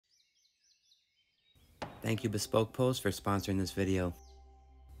Thank you Bespoke Post for sponsoring this video.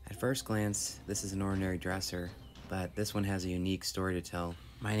 At first glance, this is an ordinary dresser, but this one has a unique story to tell.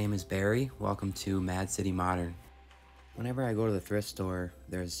 My name is Barry, welcome to Mad City Modern. Whenever I go to the thrift store,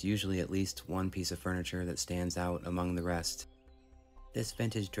 there's usually at least one piece of furniture that stands out among the rest. This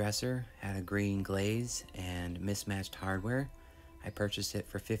vintage dresser had a green glaze and mismatched hardware. I purchased it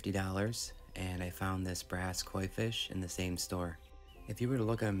for $50, and I found this brass koi fish in the same store. If you were to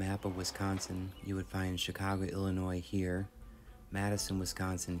look at a map of Wisconsin, you would find Chicago, Illinois here, Madison,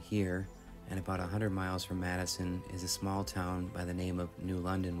 Wisconsin here, and about 100 miles from Madison is a small town by the name of New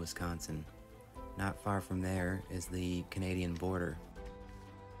London, Wisconsin. Not far from there is the Canadian border.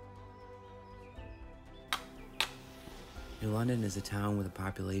 New London is a town with a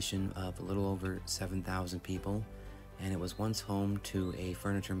population of a little over 7,000 people, and it was once home to a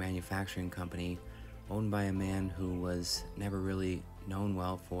furniture manufacturing company owned by a man who was never really known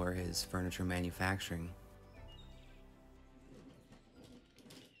well for his furniture manufacturing.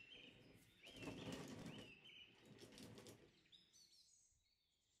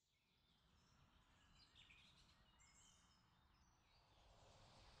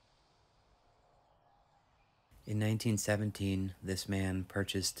 In 1917, this man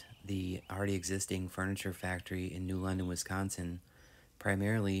purchased the already existing furniture factory in New London, Wisconsin,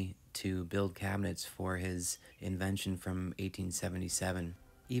 primarily to build cabinets for his invention from 1877.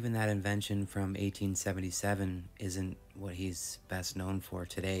 Even that invention from 1877 isn't what he's best known for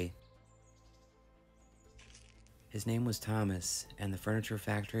today. His name was Thomas, and the furniture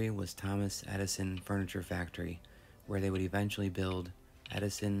factory was Thomas Edison Furniture Factory, where they would eventually build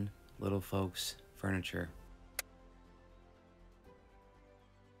Edison Little Folks Furniture.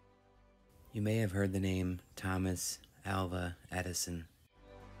 You may have heard the name Thomas Alva Edison.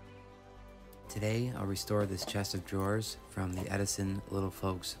 Today, I'll restore this chest of drawers from the Edison Little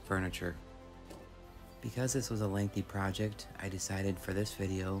Folks Furniture. Because this was a lengthy project, I decided for this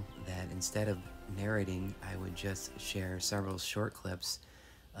video that instead of narrating, I would just share several short clips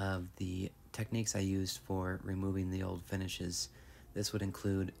of the techniques I used for removing the old finishes. This would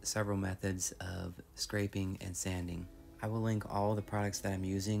include several methods of scraping and sanding. I will link all the products that I'm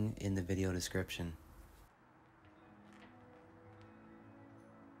using in the video description.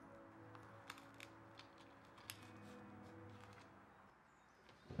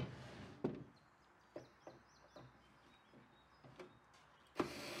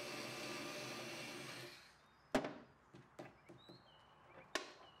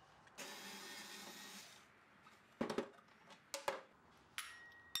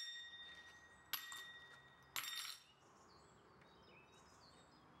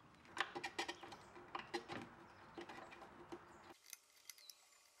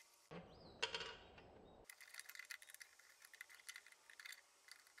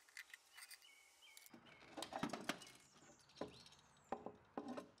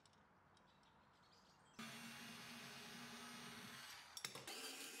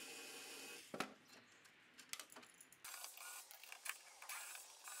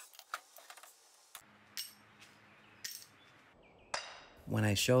 When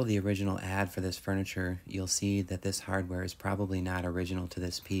I show the original ad for this furniture, you'll see that this hardware is probably not original to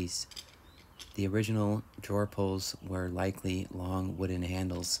this piece. The original drawer pulls were likely long wooden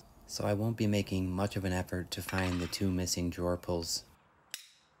handles, so I won't be making much of an effort to find the two missing drawer pulls.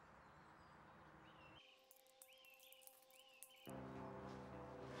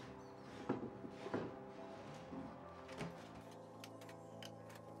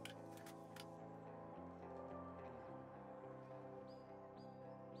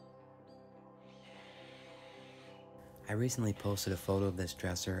 I recently posted a photo of this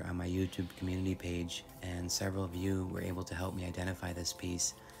dresser on my YouTube community page, and several of you were able to help me identify this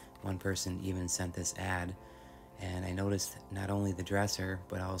piece. One person even sent this ad, and I noticed not only the dresser,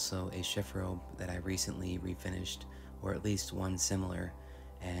 but also a chifforobe that I recently refinished, or at least one similar.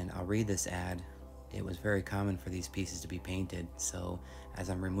 And I'll read this ad. It was very common for these pieces to be painted, so as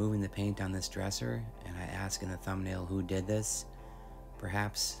I'm removing the paint on this dresser, and I ask in the thumbnail who did this,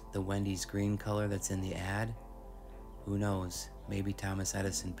 perhaps the Wendy's green color that's in the ad? Who knows, maybe Thomas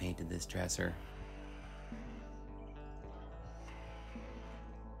Edison painted this dresser.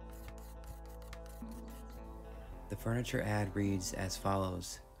 The furniture ad reads as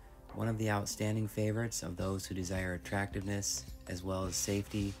follows: one of the outstanding favorites of those who desire attractiveness, as well as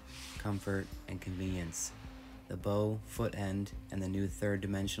safety, comfort, and convenience. The bow, foot end, and the new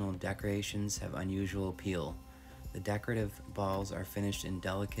third-dimensional decorations have unusual appeal. The decorative balls are finished in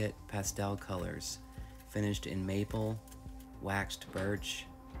delicate pastel colors, finished in maple, waxed birch,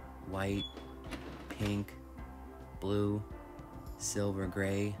 white, pink, blue, silver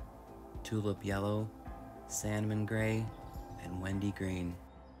gray, tulip yellow, cinnamon gray, and Wendy green.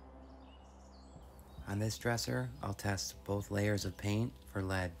 On this dresser, I'll test both layers of paint for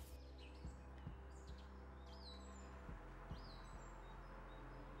lead.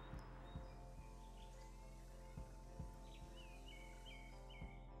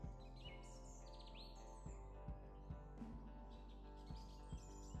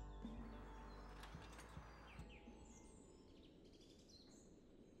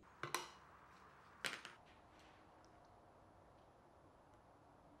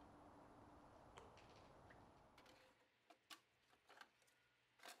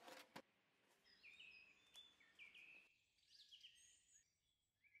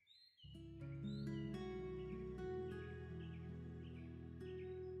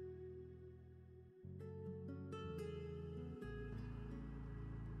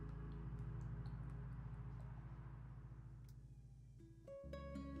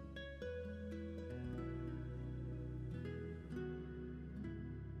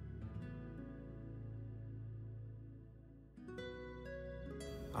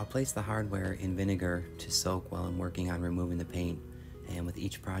 I'll place the hardware in vinegar to soak while I'm working on removing the paint, and with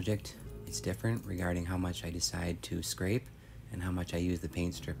each project it's different regarding how much I decide to scrape and how much I use the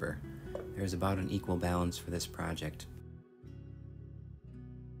paint stripper. There's about an equal balance for this project.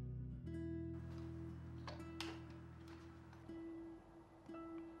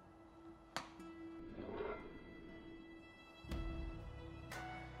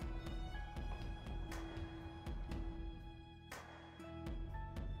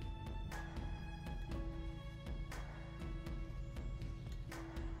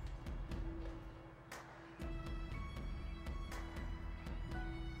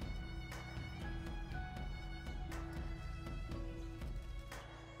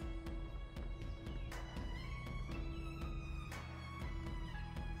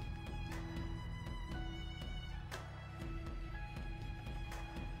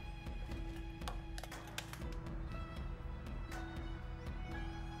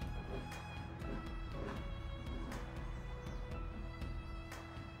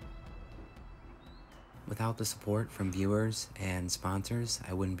 Without the support from viewers and sponsors,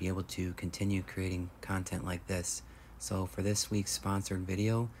 I wouldn't be able to continue creating content like this. So for this week's sponsored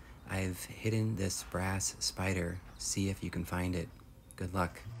video, I've hidden this brass spider. See if you can find it. Good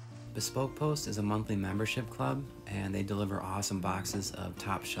luck. Bespoke Post is a monthly membership club, and they deliver awesome boxes of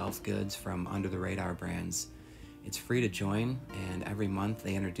top shelf goods from under the radar brands. It's free to join, and every month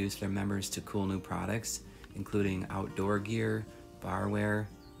they introduce their members to cool new products, including outdoor gear, barware,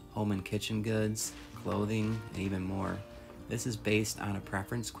 home and kitchen goods, clothing, and even more. This is based on a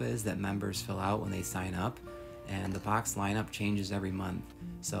preference quiz that members fill out when they sign up, and the box lineup changes every month.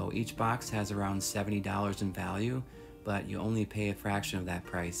 So each box has around $70 in value, but you only pay a fraction of that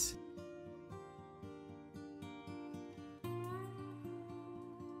price.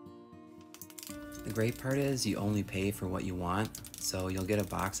 The great part is you only pay for what you want, so you'll get a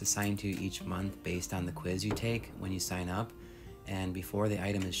box assigned to you each month based on the quiz you take when you sign up. And before the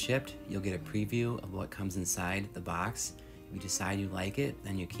item is shipped, you'll get a preview of what comes inside the box. If you decide you like it,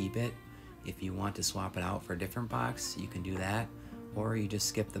 then you keep it. If you want to swap it out for a different box, you can do that, or you just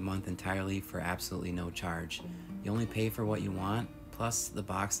skip the month entirely for absolutely no charge. You only pay for what you want, plus the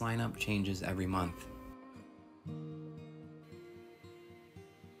box lineup changes every month.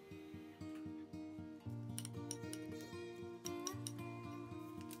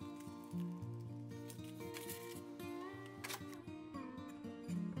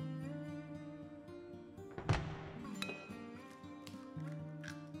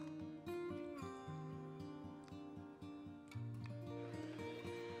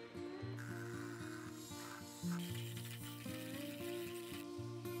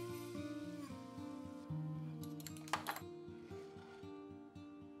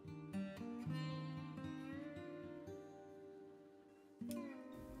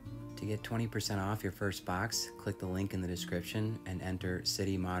 To get 20% off your first box, click the link in the description and enter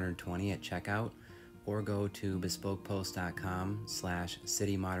CityModern20 at checkout, or go to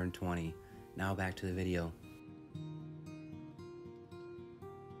bespokepost.com/CityModern20. Now back to the video.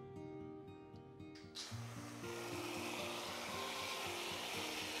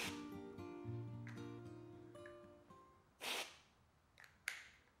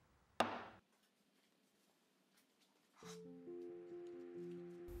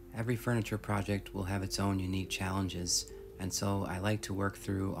 Every furniture project will have its own unique challenges, and so I like to work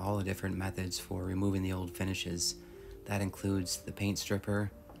through all the different methods for removing the old finishes. That includes the paint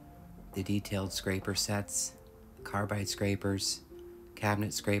stripper, the detailed scraper sets, carbide scrapers,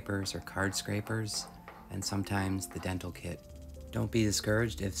 cabinet scrapers or card scrapers, and sometimes the dental kit. Don't be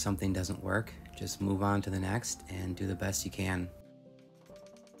discouraged if something doesn't work. Just move on to the next and do the best you can.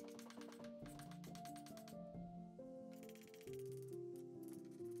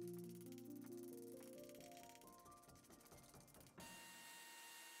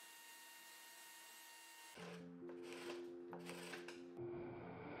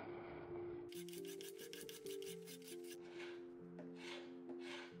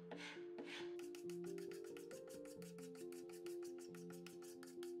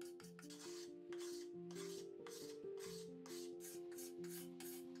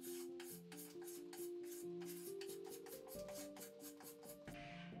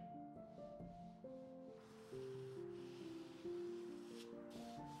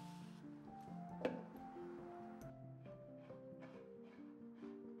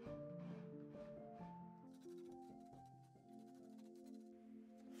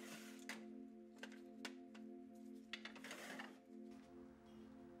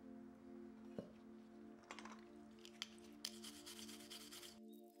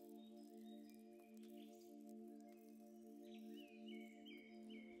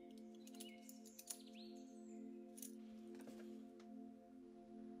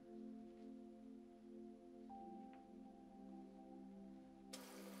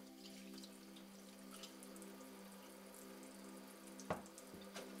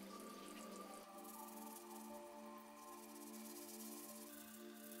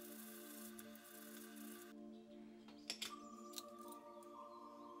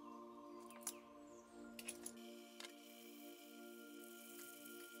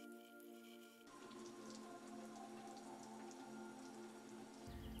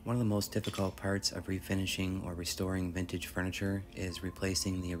 One of the most difficult parts of refinishing or restoring vintage furniture is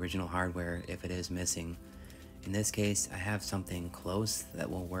replacing the original hardware if it is missing. In this case, I have something close that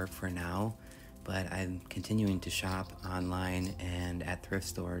will work for now, but I'm continuing to shop online and at thrift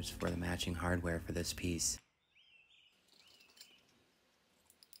stores for the matching hardware for this piece.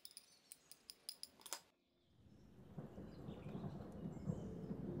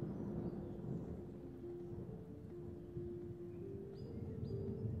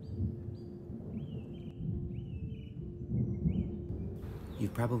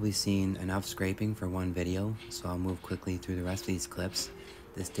 You've probably seen enough scraping for one video, so I'll move quickly through the rest of these clips.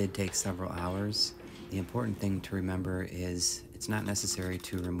 This did take several hours. The important thing to remember is it's not necessary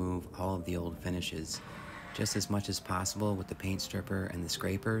to remove all of the old finishes. Just as much as possible with the paint stripper and the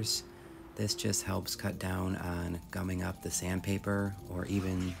scrapers. This just helps cut down on gumming up the sandpaper or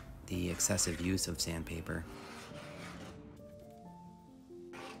even the excessive use of sandpaper.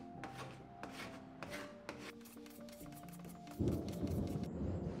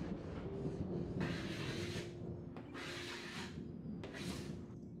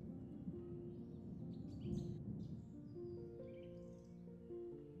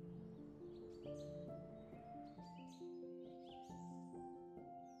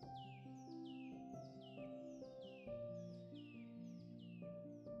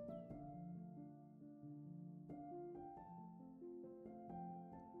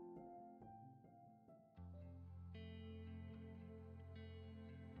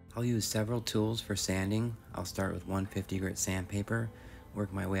 I'll use several tools for sanding. I'll start with 150 grit sandpaper,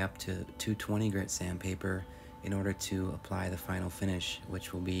 work my way up to 220 grit sandpaper in order to apply the final finish,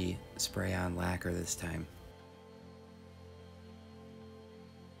 which will be spray on lacquer this time.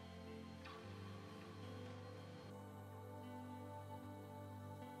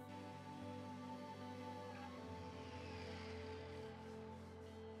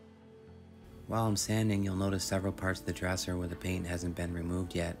 While I'm sanding, you'll notice several parts of the dresser where the paint hasn't been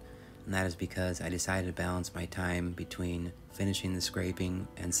removed yet, and that is because I decided to balance my time between finishing the scraping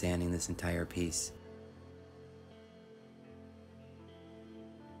and sanding this entire piece.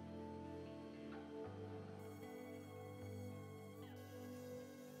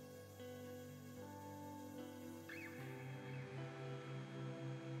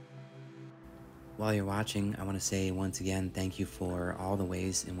 While you're watching, I want to say once again thank you for all the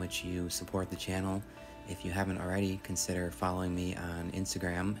ways in which you support the channel. If you haven't already, consider following me on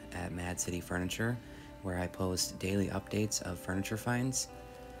Instagram at Mad City Furniture, where I post daily updates of furniture finds,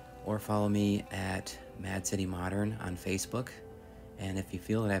 or follow me at Mad City Modern on Facebook. And if you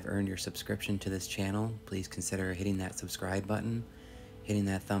feel that I've earned your subscription to this channel, please consider hitting that subscribe button, hitting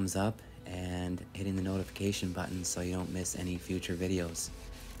that thumbs up, and hitting the notification button so you don't miss any future videos.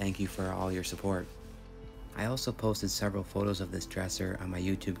 Thank you for all your support. I also posted several photos of this dresser on my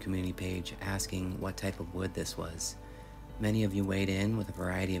YouTube community page asking what type of wood this was. Many of you weighed in with a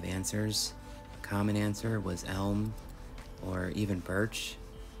variety of answers. A common answer was elm or even birch.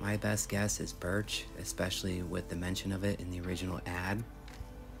 My best guess is birch, especially with the mention of it in the original ad.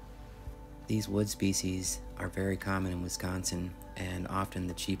 These wood species are very common in Wisconsin and often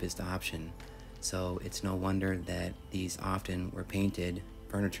the cheapest option, so it's no wonder that these often were painted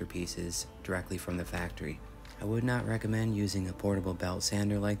furniture pieces directly from the factory. I would not recommend using a portable belt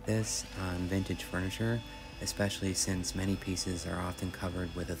sander like this on vintage furniture, especially since many pieces are often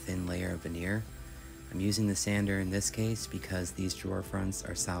covered with a thin layer of veneer. I'm using the sander in this case because these drawer fronts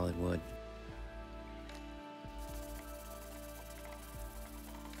are solid wood.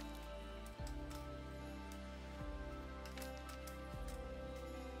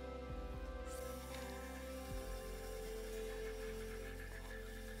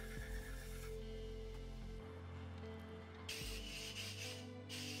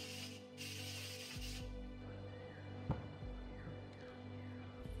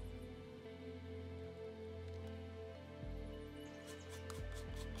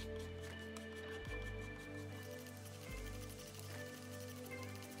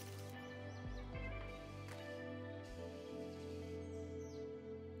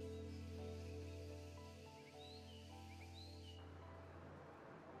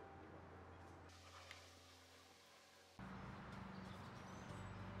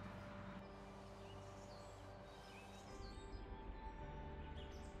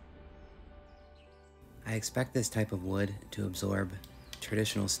 I expect this type of wood to absorb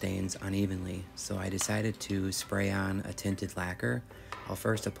traditional stains unevenly, so I decided to spray on a tinted lacquer. I'll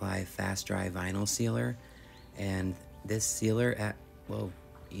first apply fast dry vinyl sealer, and this sealer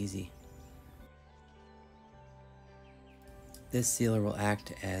easy. This sealer will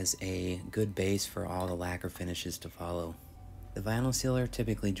act as a good base for all the lacquer finishes to follow. The vinyl sealer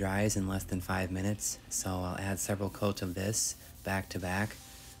typically dries in less than 5 minutes, so I'll add several coats of this back to back.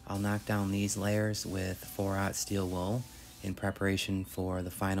 I'll knock down these layers with 4/0 steel wool in preparation for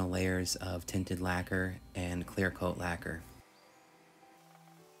the final layers of tinted lacquer and clear coat lacquer.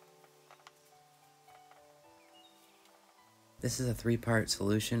 This is a 3-part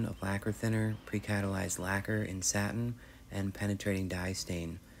solution of lacquer thinner, pre-catalyzed lacquer in satin, and penetrating dye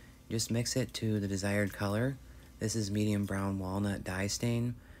stain. Just mix it to the desired color. This is medium brown walnut dye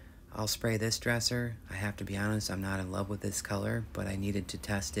stain. I'll spray this dresser. I have to be honest, I'm not in love with this color, but I needed to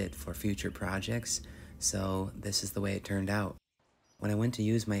test it for future projects, so this is the way it turned out. When I went to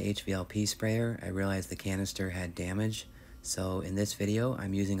use my HVLP sprayer, I realized the canister had damage, so in this video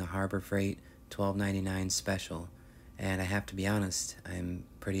I'm using a Harbor Freight $12.99 special, and I have to be honest, I'm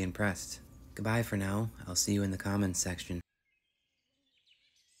pretty impressed. Goodbye for now. I'll see you in the comments section.